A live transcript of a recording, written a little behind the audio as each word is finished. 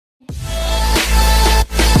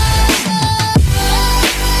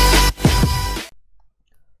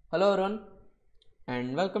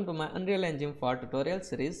and welcome to my Unreal Engine 4 tutorial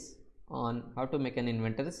series on how to make an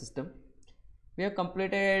inventory system. We have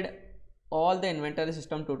completed all the inventory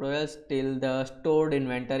system tutorials till the stored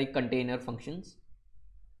inventory container functions.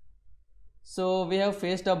 So we have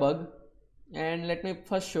faced a bug, and let me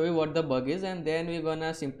first show you what the bug is, and then we're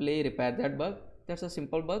gonna simply repair that bug. That's a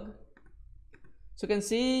simple bug. So you can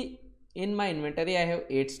see in my inventory I have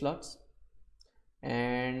 8 slots,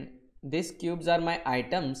 and these cubes are my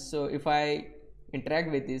items. So if I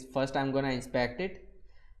interact with this, first I'm gonna inspect it,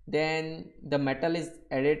 then the metal is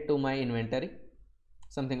added to my inventory,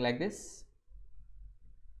 something like this.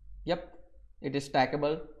 Yep, it is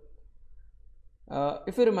stackable.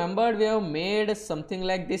 If you remember, we have made something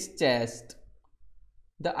like this chest.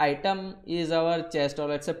 The item is our chest, or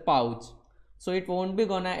let's say pouch, so it won't be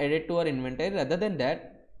gonna add it to our inventory. Rather than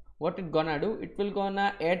that, what it gonna do, it will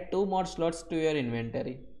gonna add 2 more slots to your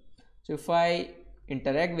inventory. So if I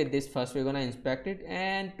interact with this, first we're gonna inspect it,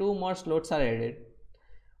 and 2 more slots are added.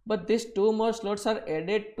 But these 2 more slots are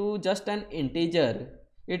added to just an integer.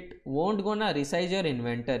 It won't gonna resize your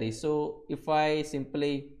inventory. So if I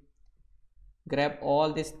simply grab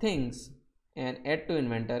all these things and add to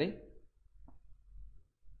inventory,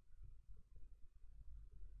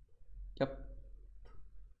 yep,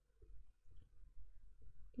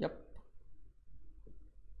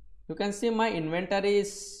 you can see my inventory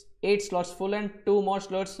is 8 slots full, and 2 more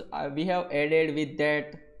slots we have added with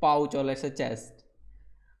that pouch, or let's say chest.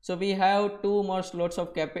 So we have 2 more slots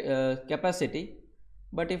of capacity.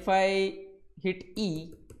 But if I hit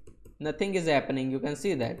E, nothing is happening. You can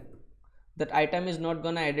see that item is not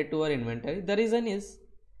gonna add it to our inventory. The reason is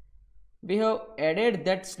we have added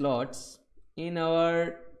that slots in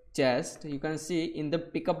our chest. You can see in the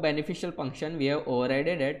pickup beneficial function we have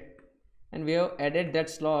overridden it, and we have added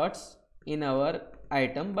that slots in our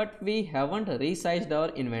item, but we haven't resized our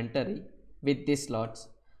inventory with these slots.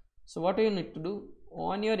 So what you need to do,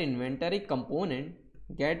 on your inventory component,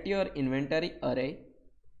 get your inventory array,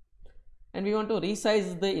 and we want to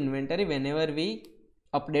resize the inventory whenever we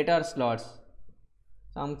update our slots.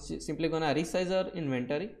 So I'm simply gonna resize our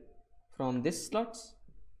inventory from this slots,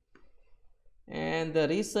 and the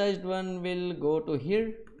resized one will go to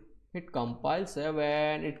here. Hit compile, save,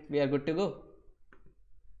 and we are good to go.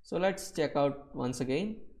 So let's check out once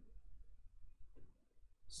again.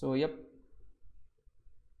 So yep,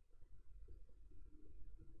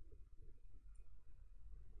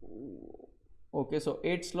 okay, so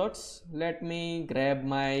 8 slots. Let me grab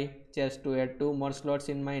my chest to add 2 more slots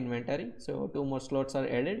in my inventory. So 2 more slots are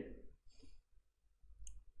added.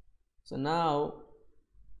 So now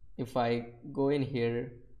if I go in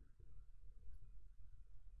here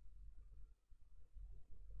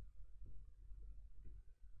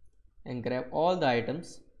and grab all the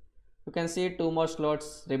items, you can see 2 more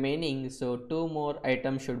slots remaining, so 2 more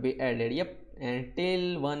items should be added. Yep, and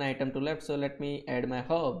till 1 item to left. So let me add my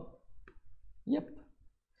herb. Yep,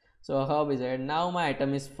 so a herb is added. Now my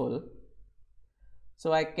item is full,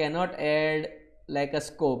 so I cannot add like a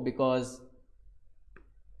scope, because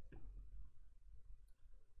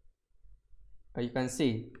you can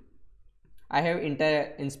see I have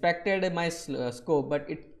inspected my scope, but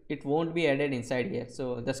it won't be added inside here.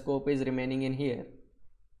 So the scope is remaining in here.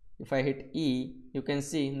 If I hit E, you can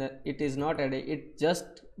see that it is not added, it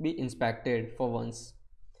just be inspected for once.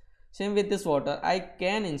 Same with this water, I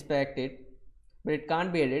can inspect it, but it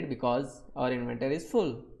can't be added because our inventory is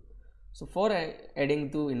full. So for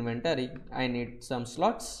adding to inventory, I need some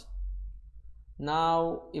slots.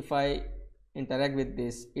 Now if I interact with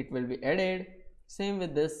this, it will be added. Same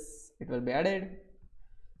with this, it will be added.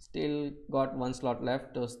 Still got 1 slot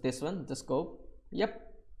left, so this one, the scope. Yep,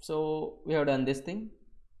 so we have done this thing.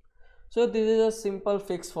 So this is a simple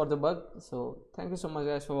fix for the bug. So thank you so much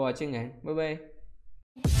guys for watching, and bye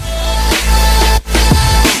bye.